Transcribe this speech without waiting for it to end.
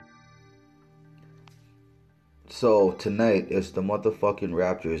So tonight is the motherfucking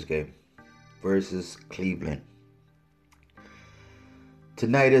Raptors game versus Cleveland.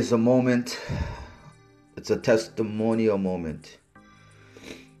 Tonight is a moment, it's a testimonial moment,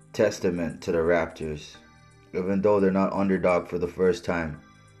 testament to the Raptors. Even though they're not underdog for the first time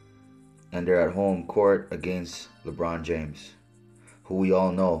and they're at home court against LeBron James, who we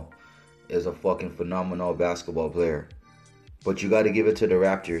all know is a fucking phenomenal basketball player. But you got to give it to the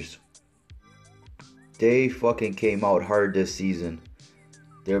Raptors. They fucking came out hard this season.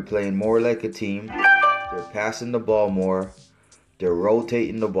 They're playing more like a team. They're passing the ball more. They're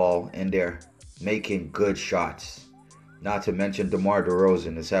rotating the ball and they're making good shots. Not to mention DeMar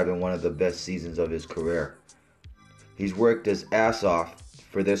DeRozan is having one of the best seasons of his career. He's worked his ass off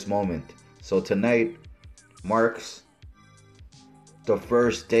for this moment. So tonight marks the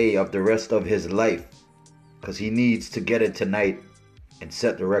first day of the rest of his life, because he needs to get it tonight and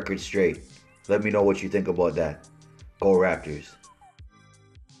set the record straight. Let me know what you think about that. Go Raptors.